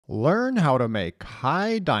Learn how to make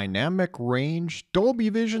high dynamic range Dolby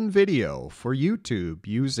Vision video for YouTube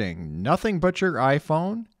using nothing but your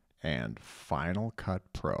iPhone and Final Cut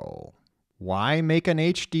Pro. Why make an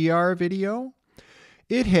HDR video?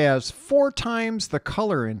 It has 4 times the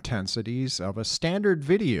color intensities of a standard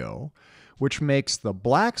video, which makes the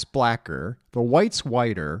blacks blacker, the whites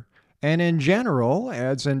whiter, and in general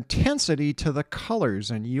adds intensity to the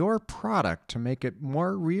colors in your product to make it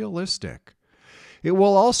more realistic. It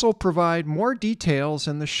will also provide more details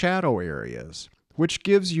in the shadow areas, which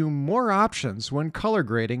gives you more options when color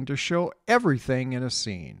grading to show everything in a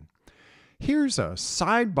scene. Here's a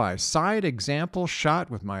side-by-side example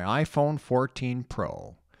shot with my iPhone 14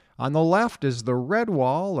 Pro. On the left is the red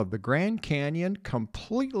wall of the Grand Canyon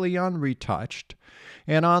completely unretouched,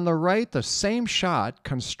 and on the right the same shot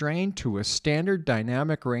constrained to a standard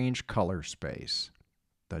dynamic range color space.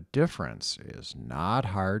 The difference is not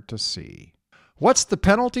hard to see. What's the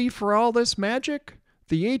penalty for all this magic?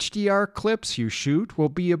 The HDR clips you shoot will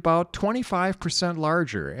be about 25%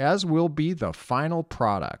 larger, as will be the final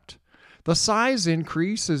product. The size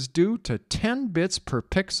increase is due to 10 bits per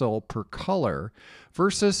pixel per color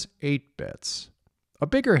versus 8 bits. A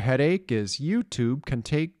bigger headache is YouTube can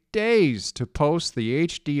take days to post the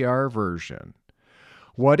HDR version.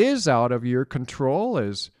 What is out of your control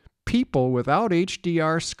is people without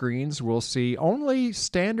HDR screens will see only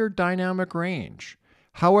standard dynamic range.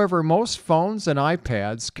 However, most phones and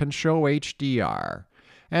iPads can show HDR.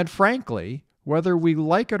 And frankly, whether we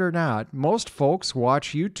like it or not, most folks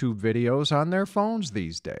watch YouTube videos on their phones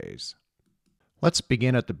these days. Let's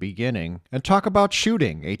begin at the beginning and talk about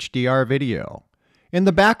shooting HDR video. In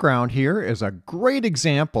the background here is a great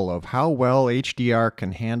example of how well HDR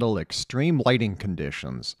can handle extreme lighting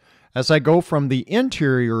conditions as I go from the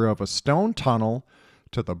interior of a stone tunnel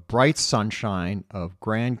to the bright sunshine of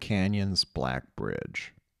Grand Canyon's Black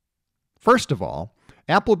Bridge. First of all,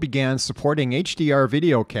 Apple began supporting HDR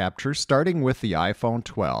video capture starting with the iPhone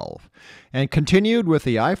 12 and continued with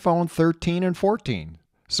the iPhone 13 and 14.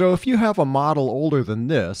 So if you have a model older than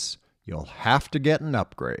this, you'll have to get an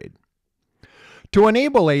upgrade. To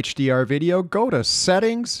enable HDR video, go to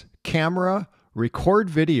Settings, Camera, Record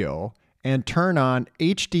Video, and turn on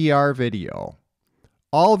HDR video.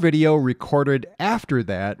 All video recorded after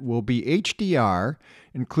that will be HDR,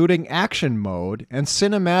 including action mode and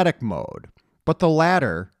cinematic mode, but the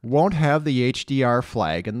latter won't have the HDR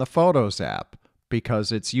flag in the Photos app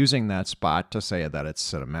because it's using that spot to say that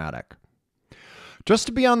it's cinematic. Just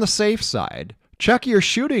to be on the safe side, check your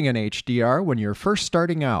shooting in HDR when you're first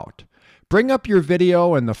starting out. Bring up your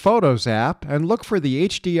video in the Photos app and look for the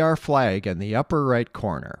HDR flag in the upper right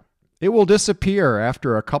corner. It will disappear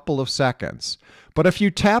after a couple of seconds, but if you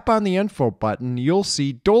tap on the info button, you'll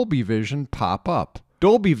see Dolby Vision pop up.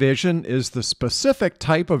 Dolby Vision is the specific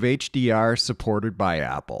type of HDR supported by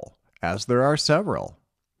Apple, as there are several.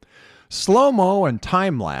 Slomo and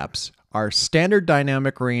timelapse are standard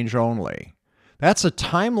dynamic range only. That's a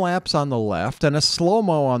time-lapse on the left and a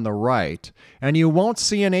slow-mo on the right, and you won't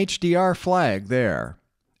see an HDR flag there.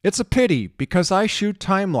 It's a pity because I shoot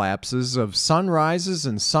time-lapses of sunrises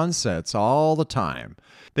and sunsets all the time.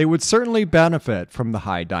 They would certainly benefit from the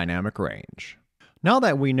high dynamic range. Now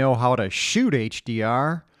that we know how to shoot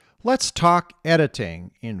HDR, let's talk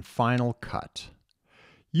editing in Final Cut.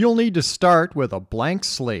 You'll need to start with a blank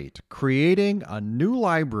slate, creating a new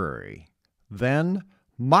library. Then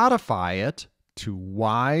modify it to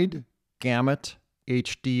wide gamut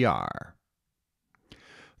HDR.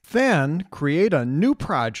 Then create a new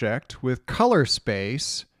project with color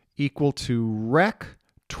space equal to Rec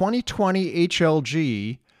 2020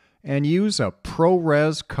 HLG and use a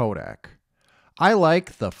ProRes codec. I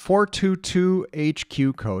like the 422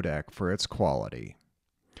 HQ codec for its quality.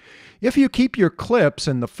 If you keep your clips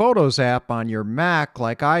in the Photos app on your Mac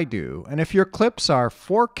like I do, and if your clips are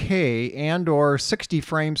 4K and/or 60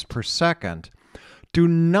 frames per second, do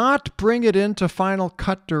not bring it into Final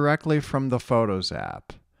Cut directly from the Photos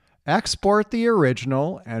app. Export the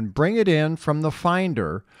original and bring it in from the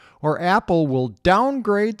Finder, or Apple will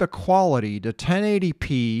downgrade the quality to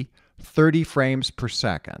 1080p 30 frames per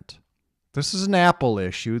second. This is an Apple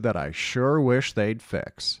issue that I sure wish they'd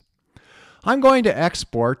fix. I'm going to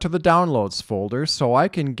export to the Downloads folder so I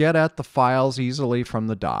can get at the files easily from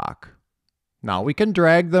the dock. Now we can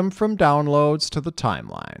drag them from Downloads to the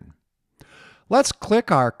timeline. Let's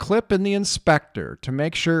click our clip in the inspector to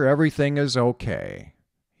make sure everything is okay.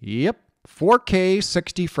 Yep, 4K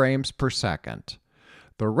 60 frames per second.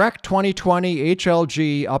 The Rec 2020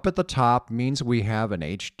 HLG up at the top means we have an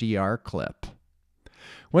HDR clip.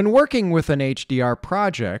 When working with an HDR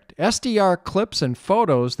project, SDR clips and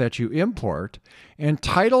photos that you import and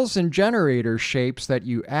titles and generator shapes that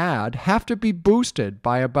you add have to be boosted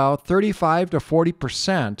by about 35 to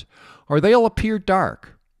 40% or they'll appear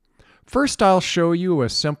dark. First, I'll show you a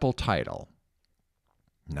simple title.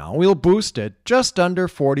 Now we'll boost it just under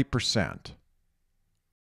 40%.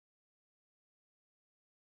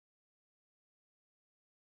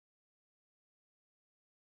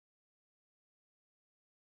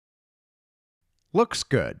 Looks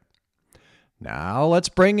good. Now let's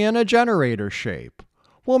bring in a generator shape.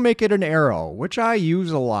 We'll make it an arrow, which I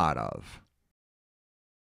use a lot of.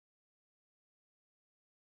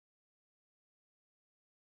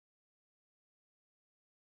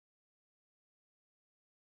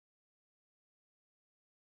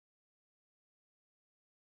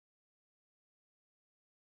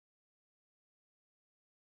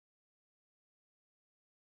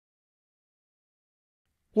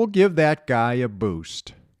 We'll give that guy a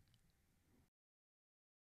boost.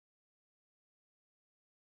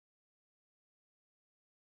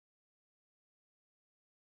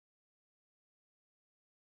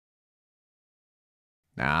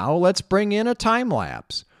 Now let's bring in a time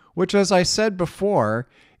lapse, which, as I said before,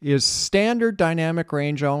 is standard dynamic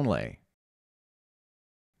range only.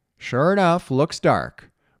 Sure enough, looks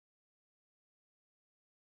dark.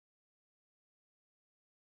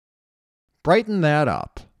 Brighten that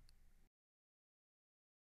up.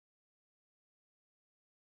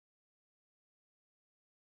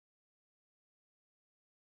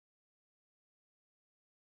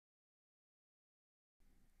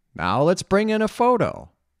 Now let's bring in a photo.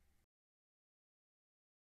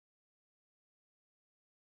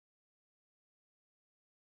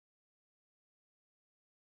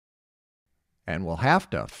 And we'll have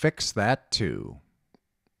to fix that too.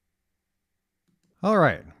 All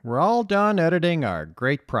right, we're all done editing our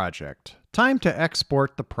great project. Time to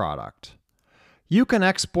export the product. You can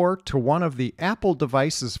export to one of the Apple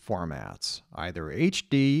devices formats, either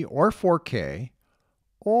HD or 4K,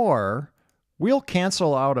 or we'll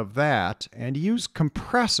cancel out of that and use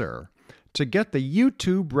Compressor to get the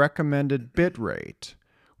YouTube recommended bitrate,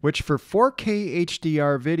 which for 4K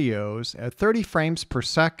HDR videos at 30 frames per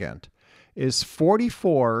second is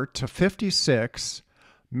 44 to 56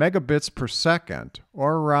 megabits per second,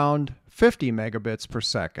 or around 50 megabits per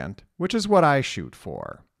second, which is what I shoot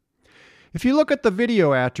for. If you look at the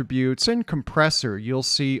video attributes in Compressor, you'll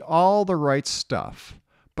see all the right stuff,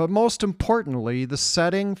 but most importantly, the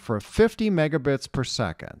setting for 50 megabits per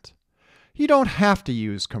second. You don't have to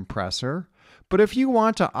use Compressor, but if you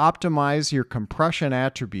want to optimize your compression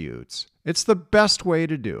attributes, it's the best way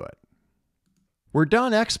to do it. We're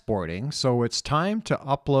done exporting, so it's time to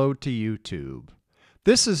upload to YouTube.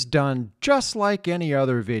 This is done just like any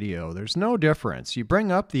other video. There's no difference. You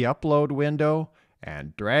bring up the upload window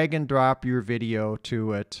and drag and drop your video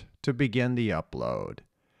to it to begin the upload.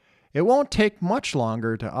 It won't take much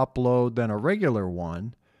longer to upload than a regular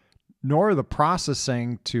one, nor the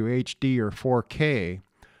processing to HD or 4K,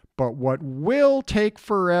 but what will take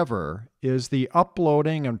forever is the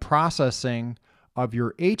uploading and processing of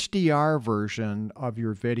your HDR version of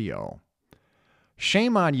your video.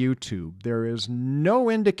 Shame on YouTube, there is no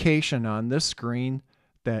indication on this screen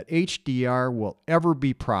that HDR will ever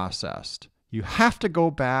be processed. You have to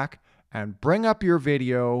go back and bring up your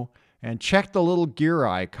video and check the little gear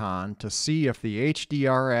icon to see if the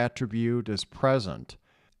HDR attribute is present.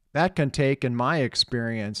 That can take, in my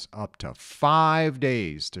experience, up to 5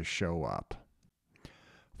 days to show up.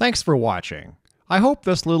 Thanks for watching. I hope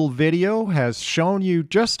this little video has shown you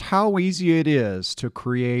just how easy it is to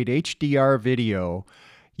create HDR video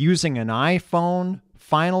using an iPhone,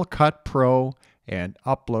 Final Cut Pro, and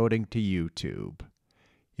uploading to YouTube.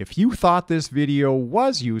 If you thought this video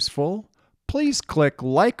was useful, please click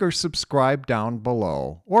like or subscribe down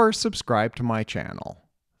below, or subscribe to my channel.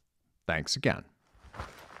 Thanks again.